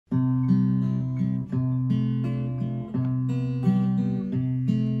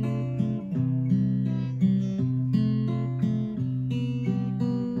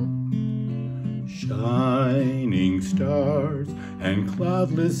and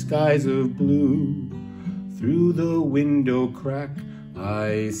cloudless skies of blue. Through the window crack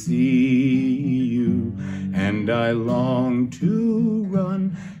I see you, and I long to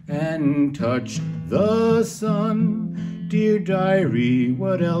run and touch the sun. Dear diary,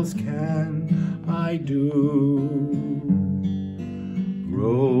 what else can I do?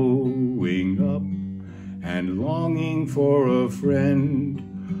 Growing up and longing for a friend,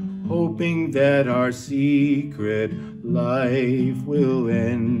 hoping that our secret life will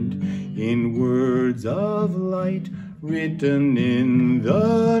end in words of light written in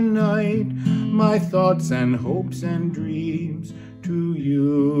the night, my thoughts and hopes and dreams to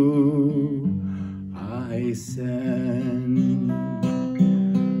you I send.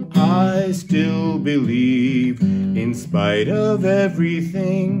 I still believe, in spite of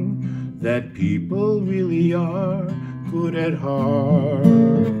everything, that people really are good at heart,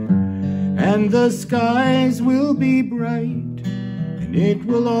 and the skies will be bright, and it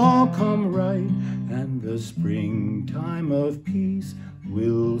will all come right, and the springtime of peace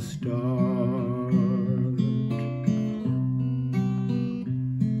will start.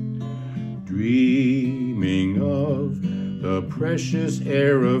 Dreaming of the precious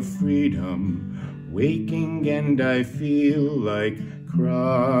air of freedom, waking and I feel like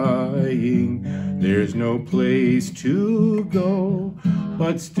crying. There's no place to go,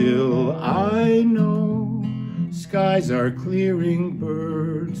 but still I know skies are clearing,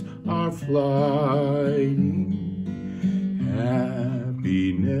 birds are flying.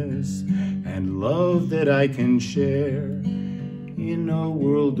 Happiness and love that I can share in a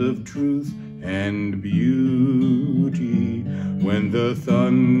world of truth and beauty. When the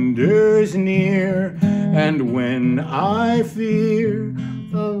thunder's near and when I fear,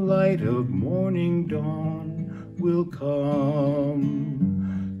 the light of morning dawn will come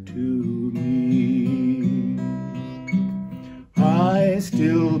to me. I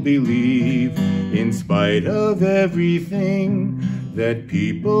still believe, in spite of everything, that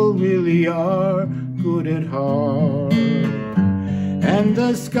people really are good at heart, and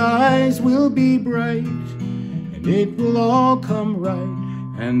the skies will be bright, and it will all come right,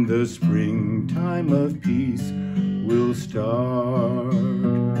 and the springtime of peace will start.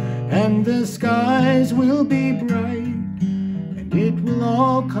 And the skies will be bright, and it will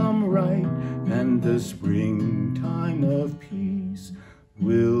all come right, and the springtime of peace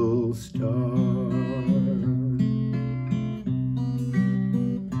will start.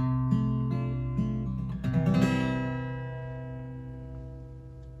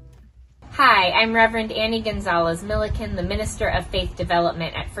 Hi, I'm Reverend Annie Gonzalez-Milliken, the Minister of Faith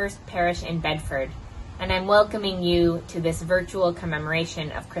Development at First Parish in Bedford, and I'm welcoming you to this virtual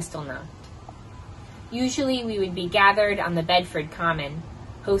commemoration of Kristallnacht. Usually we would be gathered on the Bedford Common,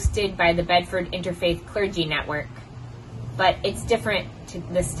 hosted by the Bedford Interfaith Clergy Network, but it's different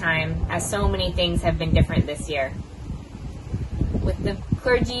this time, as so many things have been different this year. With the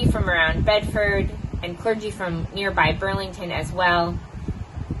clergy from around Bedford and clergy from nearby Burlington as well,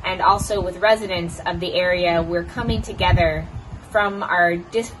 and also with residents of the area, we're coming together from our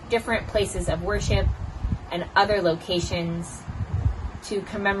different places of worship and other locations to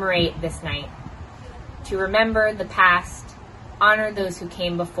commemorate this night, to remember the past, honor those who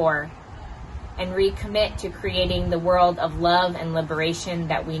came before, and recommit to creating the world of love and liberation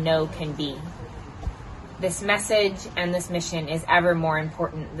that we know can be. This message and this mission is ever more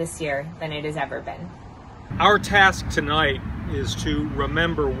important this year than it has ever been. Our task tonight is to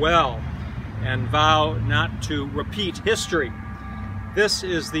remember well and vow not to repeat history. This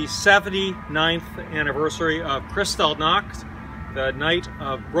is the 79th anniversary of Kristallnacht, the night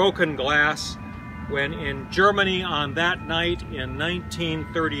of broken glass, when in Germany on that night in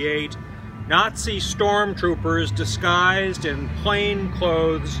 1938, Nazi stormtroopers disguised in plain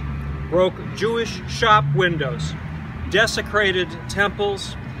clothes broke Jewish shop windows, desecrated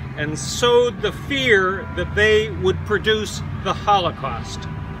temples, and sowed the fear that they would produce the Holocaust.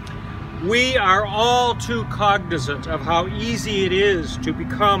 We are all too cognizant of how easy it is to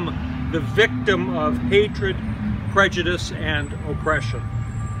become the victim of hatred, prejudice, and oppression.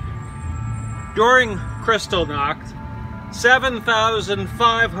 During Kristallnacht,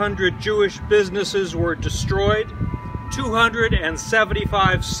 7,500 Jewish businesses were destroyed,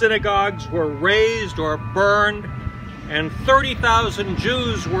 275 synagogues were razed or burned, and 30,000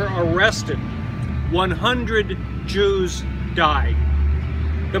 Jews were arrested. 100 Jews died.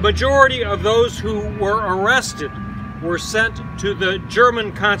 The majority of those who were arrested were sent to the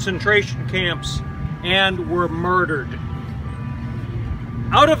German concentration camps and were murdered.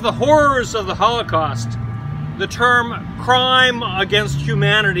 Out of the horrors of the Holocaust, the term crime against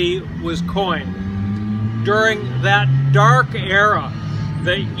humanity was coined. during that dark era,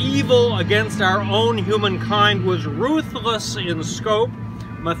 the evil against our own humankind was ruthless in scope,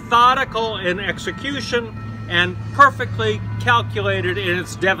 methodical in execution, and perfectly calculated in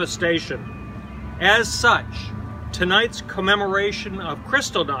its devastation. As such, tonight's commemoration of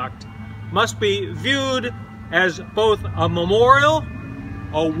Kristallnacht must be viewed as both a memorial,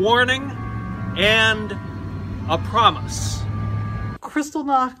 a warning, and a promise.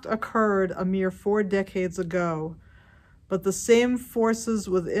 Kristallnacht occurred a mere 4 decades ago, but the same forces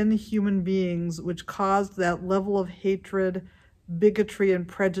within human beings which caused that level of hatred, bigotry, and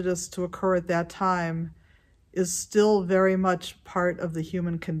prejudice to occur at that time is still very much part of the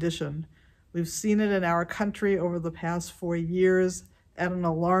human condition. We've seen it in our country over the past 4 years at an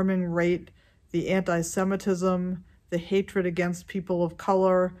alarming rate. The anti-Semitism, the hatred against people of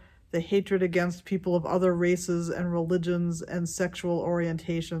color, the hatred against people of other races and religions and sexual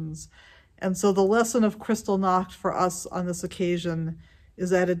orientations. And so the lesson of Kristallnacht for us on this occasion is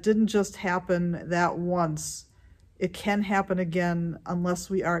that it didn't just happen that once. It can happen again unless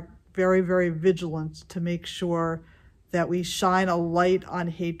we are very, very vigilant to make sure that we shine a light on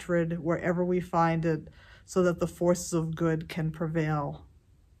hatred wherever we find it so that the forces of good can prevail.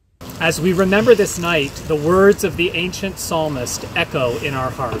 As we remember this night, the words of the ancient psalmist echo in our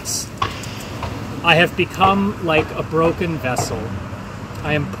hearts. I have become like a broken vessel.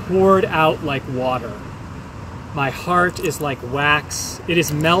 I am poured out like water. My heart is like wax. It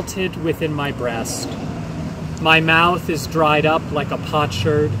is melted within my breast. My mouth is dried up like a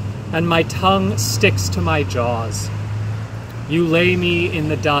potsherd, and my tongue sticks to my jaws. You lay me in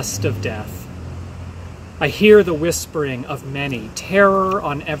the dust of death. I hear the whispering of many, terror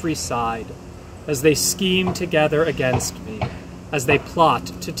on every side, as they scheme together against me, as they plot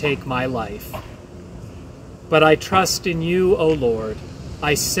to take my life. But I trust in you, O Lord.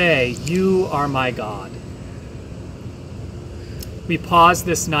 I say, you are my God. We pause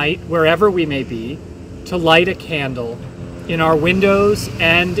this night, wherever we may be, to light a candle in our windows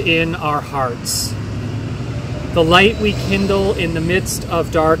and in our hearts. The light we kindle in the midst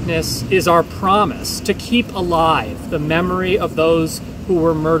of darkness is our promise to keep alive the memory of those who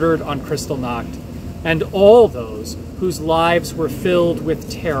were murdered on Kristallnacht and all those whose lives were filled with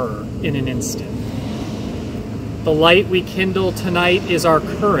terror in an instant. The light we kindle tonight is our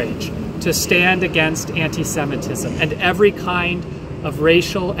courage to stand against anti-Semitism and every kind of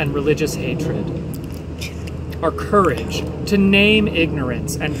racial and religious hatred. Our courage to name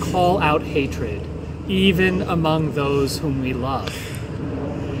ignorance and call out hatred, even among those whom we love.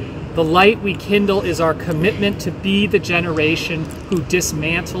 The light we kindle is our commitment to be the generation who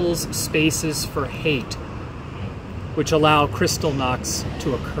dismantles spaces for hate, which allow Kristallnachts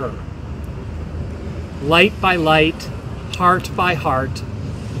to occur. Light by light, heart by heart,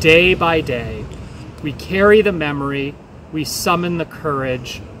 day by day, we carry the memory, we summon the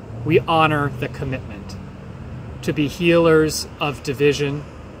courage, we honor the commitment to be healers of division,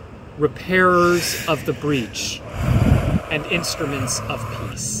 repairers of the breach, and instruments of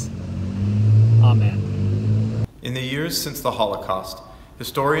peace. Amen. In the years since the Holocaust,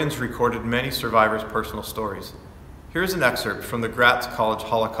 historians recorded many survivors' personal stories. Here's an excerpt from the Graz College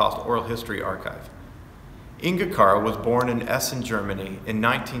Holocaust Oral History Archive. Inge Karl was born in Essen, Germany in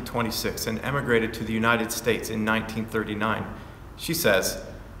 1926 and emigrated to the United States in 1939. She says,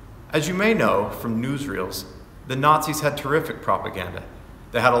 "As you may know from newsreels, the Nazis had terrific propaganda.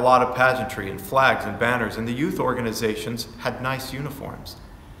 They had a lot of pageantry and flags and banners, and the youth organizations had nice uniforms.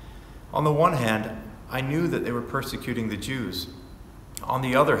 On the one hand, I knew that they were persecuting the Jews. On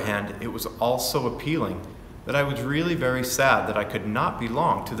the other hand, it was also appealing that I was really very sad that I could not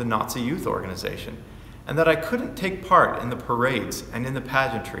belong to the Nazi youth organization, and that I couldn't take part in the parades and in the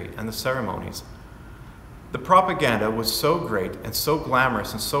pageantry and the ceremonies. The propaganda was so great and so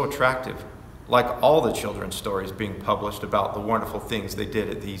glamorous and so attractive, like all the children's stories being published about the wonderful things they did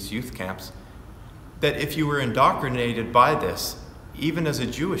at these youth camps, that if you were indoctrinated by this, even as a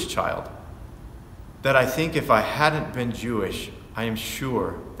Jewish child, that I think if I hadn't been Jewish, I am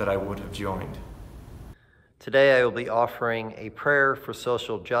sure that I would have joined." Today I will be offering a prayer for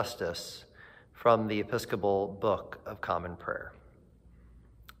social justice from the Episcopal Book of Common Prayer.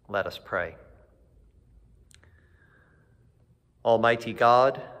 Let us pray. Almighty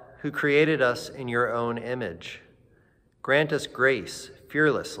God, who created us in your own image, grant us grace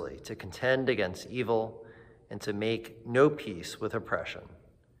fearlessly to contend against evil and to make no peace with oppression,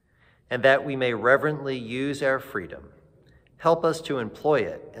 and that we may reverently use our freedom. Help us to employ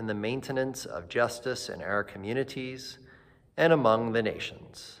it in the maintenance of justice in our communities and among the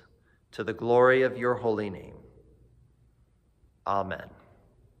nations, to the glory of your holy name. Amen.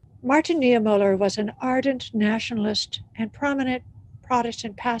 Martin Niemöller was an ardent nationalist and prominent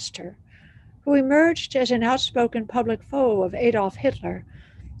Protestant pastor who emerged as an outspoken public foe of Adolf Hitler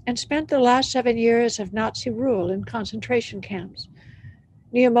and spent the last 7 years of Nazi rule in concentration camps.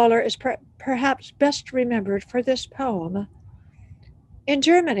 Niemöller is perhaps best remembered for this poem. In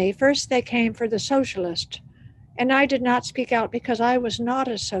Germany, first they came for the socialist, and I did not speak out because I was not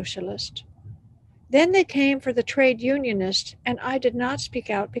a socialist. Then they came for the trade unionist, and I did not speak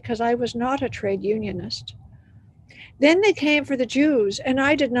out because I was not a trade unionist. Then they came for the Jews, and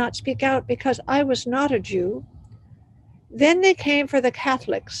I did not speak out because I was not a Jew. Then they came for the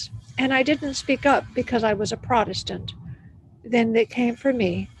Catholics, and I didn't speak up because I was a Protestant. Then they came for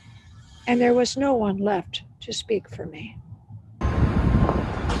me, and there was no one left to speak for me.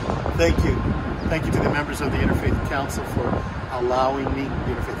 Thank you. Thank you to the members of the Interfaith Council for allowing me,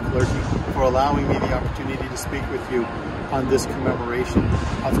 the Interfaith Clergy, for allowing me the opportunity to speak with you on this commemoration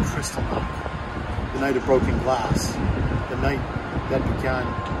of Kristallnacht, the night of broken glass, the night that began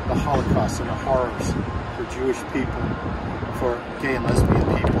the Holocaust and the horrors for Jewish people, for gay and lesbian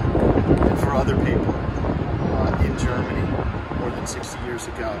people, and for other people in Germany more than 60 years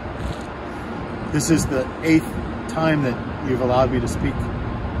ago. This is the 8th time that you've allowed me to speak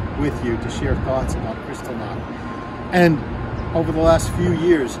with you to share thoughts about Kristallnacht. And over the last few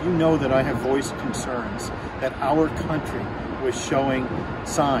years, you know that I have voiced concerns that our country was showing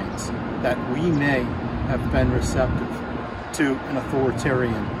signs that we may have been receptive to an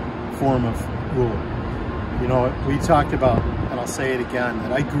authoritarian form of rule. You know, we talked about, and I'll say it again,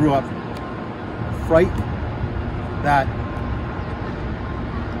 that I grew up frightened that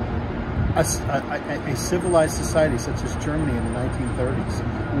a civilized society such as Germany in the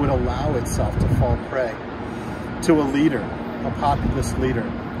 1930s would allow itself to fall prey to a leader, a populist leader,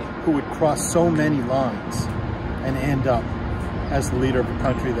 who would cross so many lines and end up as the leader of a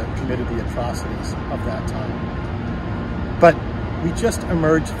country that committed the atrocities of that time. But we just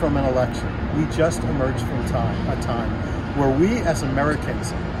emerged from an election. We just emerged from a time where we as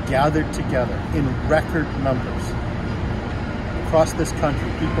Americans gathered together in record numbers. Across this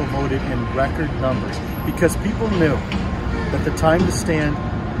country, people voted in record numbers because people knew that the time to stand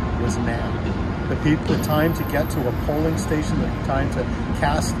was now. The time to get to a polling station, the time to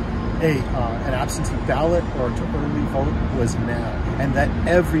cast an absentee ballot or to early vote was now. And that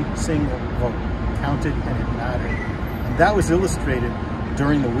every single vote counted and it mattered. And that was illustrated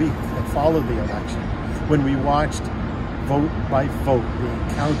during the week that followed the election, when we watched vote by vote being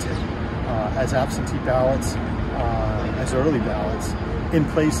counted as absentee ballots, as early ballots in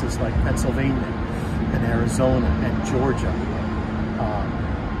places like Pennsylvania and Arizona and Georgia,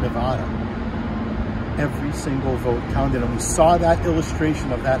 Nevada. Every single vote counted, and we saw that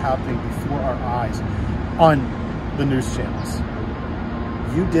illustration of that happening before our eyes on the news channels.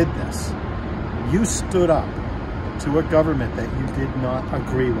 You did this. You stood up to a government that you did not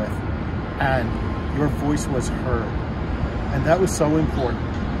agree with, and your voice was heard. And that was so important.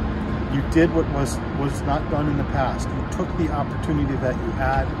 You did what was not done in the past. You took the opportunity that you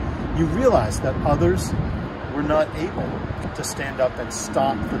had. You realized that others were not able to stand up and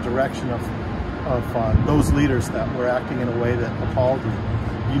stop the direction of those leaders that were acting in a way that appalled you.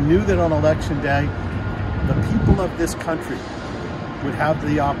 You knew that on election day, the people of this country would have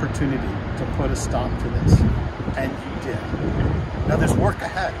the opportunity to put a stop to this, and you did. Now there's work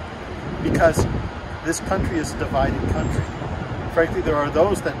ahead, because this country is a divided country. Frankly, there are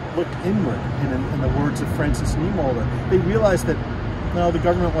those that looked inward, in the words of Francis Niemöller. They realized that, no, the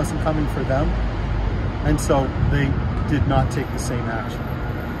government wasn't coming for them, and so they did not take the same action.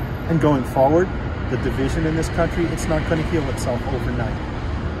 And going forward, the division in this country, it's not going to heal itself overnight.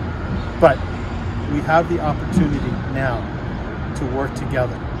 But we have the opportunity now to work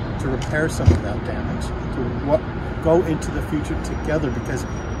together, to repair some of that damage, to go into the future together, because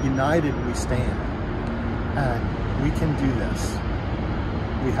united we stand. And we can do this.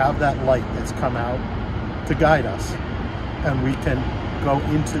 We have that light that's come out to guide us, and we can go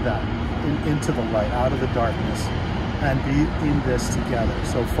into that, into the light, out of the darkness, and be in this together.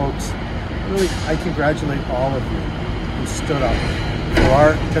 So folks, really, I congratulate all of you who stood up for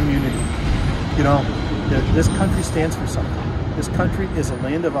our community. You know, this country stands for something. This country is a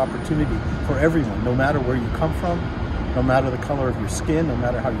land of opportunity for everyone, no matter where you come from, no matter the color of your skin, no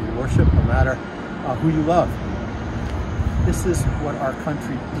matter how you worship, no matter who you love. This is what our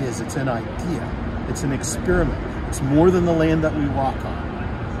country is. It's an idea. It's an experiment. It's more than the land that we walk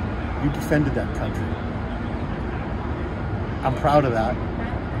on. You defended that country. I'm proud of that.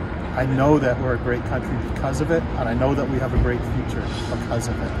 I know that we're a great country because of it, and I know that we have a great future because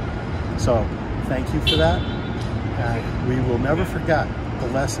of it. So thank you for that. And we will never forget the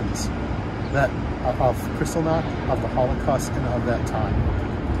lessons of Kristallnacht, of the Holocaust, and of that time.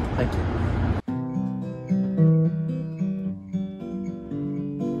 Thank you.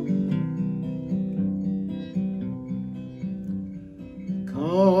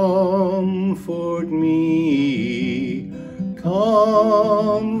 Comfort me,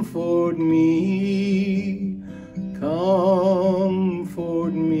 comfort me,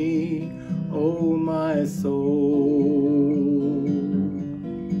 comfort me, O my soul.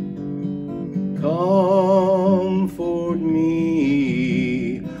 Comfort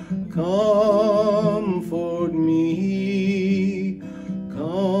me, comfort me,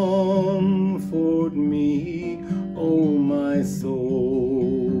 comfort me, O my soul.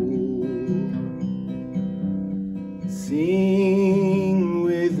 Sing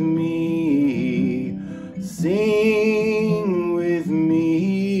with me, sing with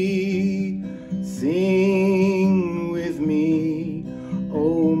me, sing with me,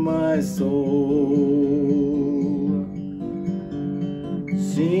 O my soul.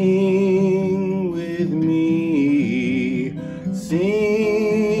 Sing with me,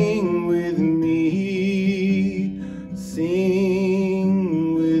 sing with me,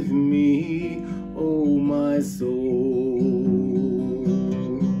 sing with me, O my soul.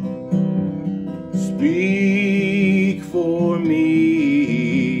 Speak for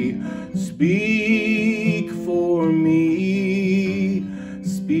me, speak for me,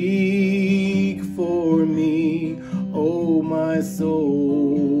 speak for me, O my soul.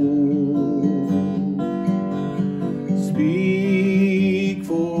 Speak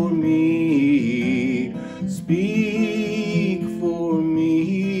for me, speak for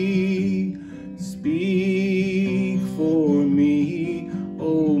me, speak for me,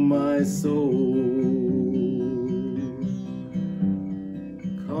 O my soul.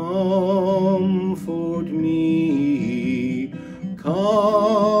 Comfort me,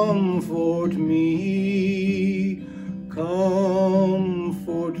 comfort me,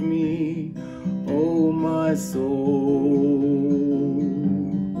 comfort me, O my soul.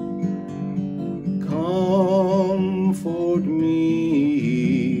 Comfort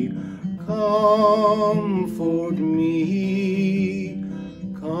me, comfort me,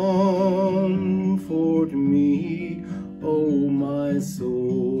 comfort me, O my soul.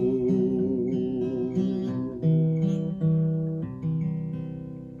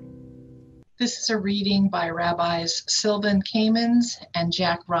 This is a reading by Rabbis Sylvan Kamens and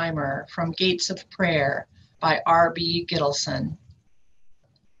Jack Reimer from Gates of Prayer by R.B. Gittleson.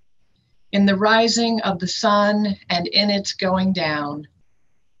 In the rising of the sun and in its going down,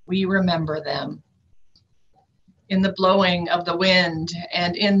 we remember them. In the blowing of the wind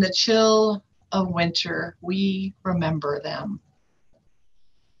and in the chill of winter, we remember them.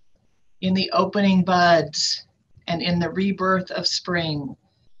 In the opening buds and in the rebirth of spring,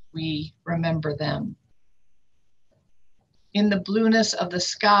 we remember them. In the blueness of the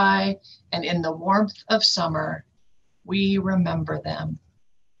sky and in the warmth of summer, we remember them.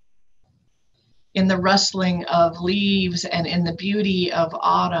 In the rustling of leaves and in the beauty of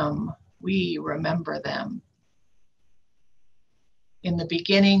autumn, we remember them. In the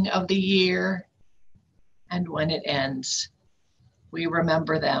beginning of the year and when it ends, we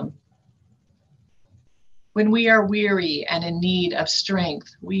remember them. When we are weary and in need of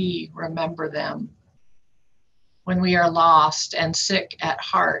strength, we remember them. When we are lost and sick at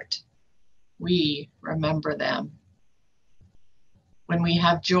heart, we remember them. When we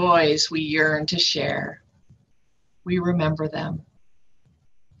have joys we yearn to share, we remember them.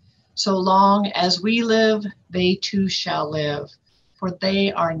 So long as we live, they too shall live, for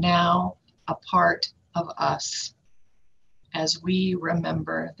they are now a part of us, as we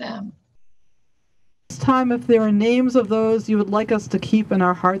remember them. This time, if there are names of those you would like us to keep in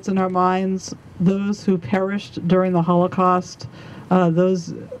our hearts and our minds, those who perished during the Holocaust,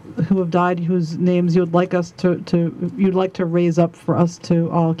 those who have died, whose names you would like us you'd like to raise up for us to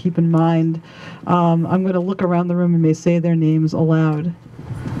all keep in mind, I'm going to look around the room and may say their names aloud.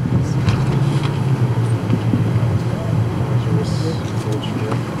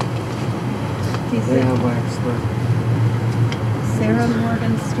 Sarah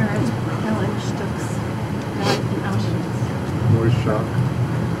Morgan Stern, Helen Stux, died in Auschwitz. More shock.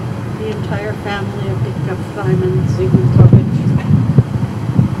 The entire family of Dicta Simon, Sigmund Tovich.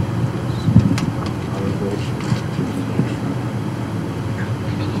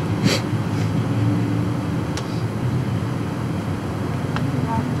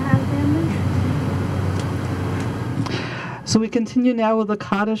 So we continue now with the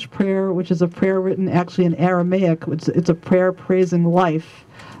Kaddish prayer, which is a prayer written actually in Aramaic. It's a prayer praising life,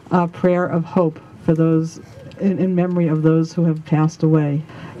 a prayer of hope for those in memory of those who have passed away.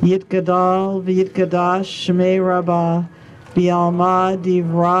 Yitgadal v'yitgadash shmei Rabbah, v'yalma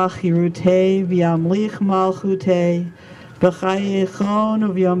divrach hirutei, v'yamlich malchutei, v'chayechon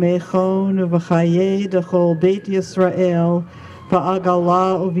u'v'yomechon u'v'chayei dechol Beit Yisrael,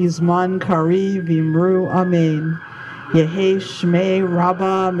 v'agala u'v'zman kari v'imru amen. Yehei shmei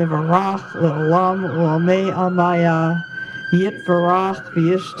Rabbah mivarach le'olam u'amei amaya. V'yit varach,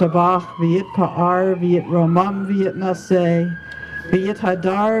 v'yish tabach, v'yit pa'ar, v'yit romam, v'yit naseh, v'yit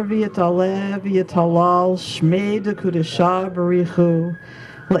hadar, v'yit aleh, v'yit halal, shmei dekudesha barichu,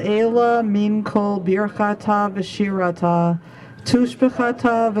 le'ela min kol birchata v'shirata,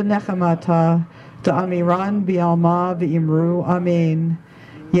 tushbechata v'nechamata, da'amiran bi'alma v'imru amen.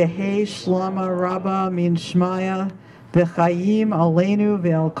 Yehei shlama Rabbah min shmaya, v'chayim aleinu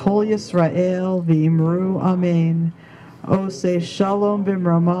v'al kol Yisrael v'imru amen. O say shalom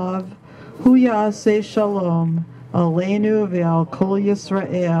b'mramav, hu ya'aseh shalom, aleinu v'al kol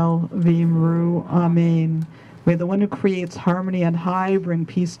Yisrael v'imru amen. May the one who creates harmony on high bring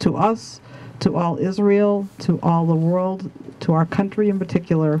peace to us, to all Israel, to all the world, to our country in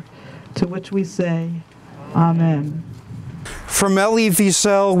particular, to which we say, Amen. From Elie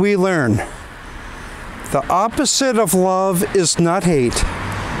Wiesel we learn, the opposite of love is not hate,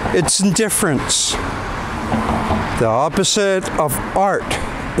 it's indifference. The opposite of art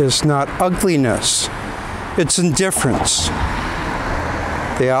is not ugliness, it's indifference.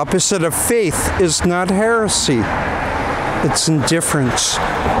 The opposite of faith is not heresy, it's indifference.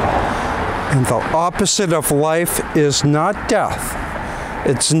 And the opposite of life is not death,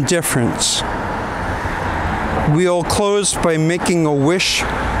 it's indifference. We'll close by making a wish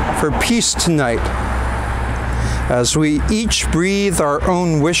for peace tonight. As we each breathe our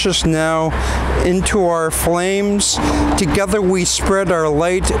own wishes now into our flames, together we spread our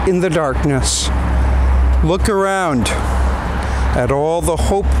light in the darkness. Look around at all the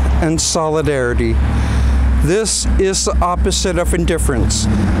hope and solidarity. This is the opposite of indifference.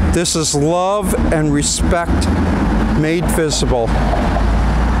 This is love and respect made visible.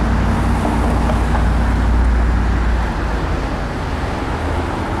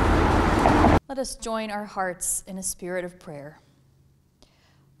 Let us join our hearts in a spirit of prayer.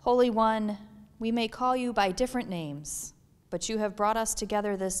 Holy One, we may call you by different names, but you have brought us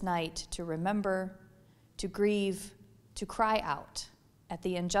together this night to remember, to grieve, to cry out at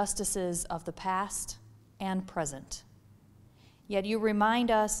the injustices of the past and present. Yet you remind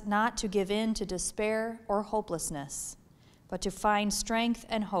us not to give in to despair or hopelessness, but to find strength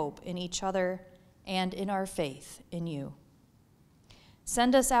and hope in each other and in our faith in you.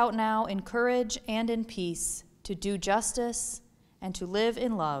 Send us out now in courage and in peace to do justice and to live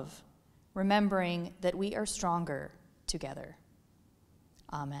in love, remembering that we are stronger together.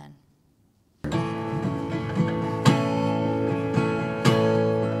 Amen.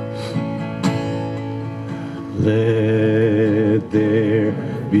 Let there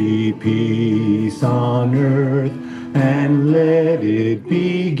be peace on earth, and let it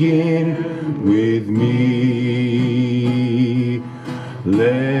begin with me.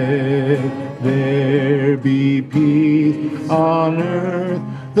 Let there be peace on earth,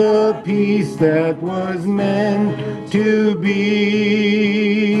 the peace that was meant to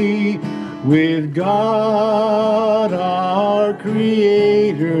be with God our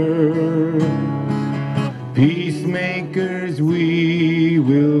Creator. Peacemakers we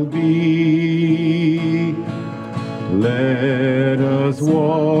will be. Let us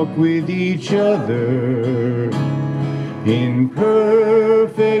walk with each other in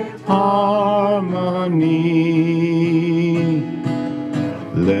perfect harmony.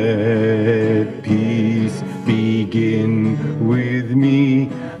 Let peace begin with me.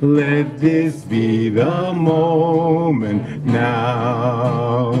 Let this be the moment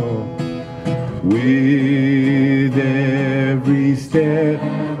now. With every step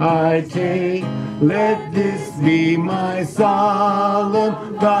I take, let this be my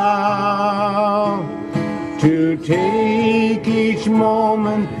solemn vow. To take each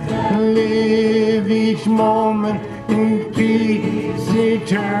moment, live each moment in peace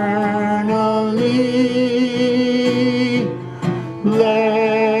eternally.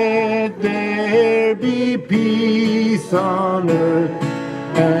 Let there be peace on earth,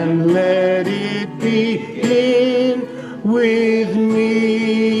 and let it begin with me.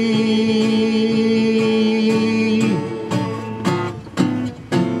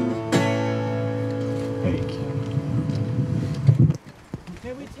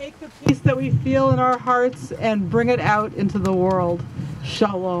 Peace that we feel in our hearts and bring it out into the world.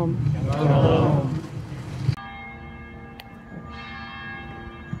 Shalom. Shalom.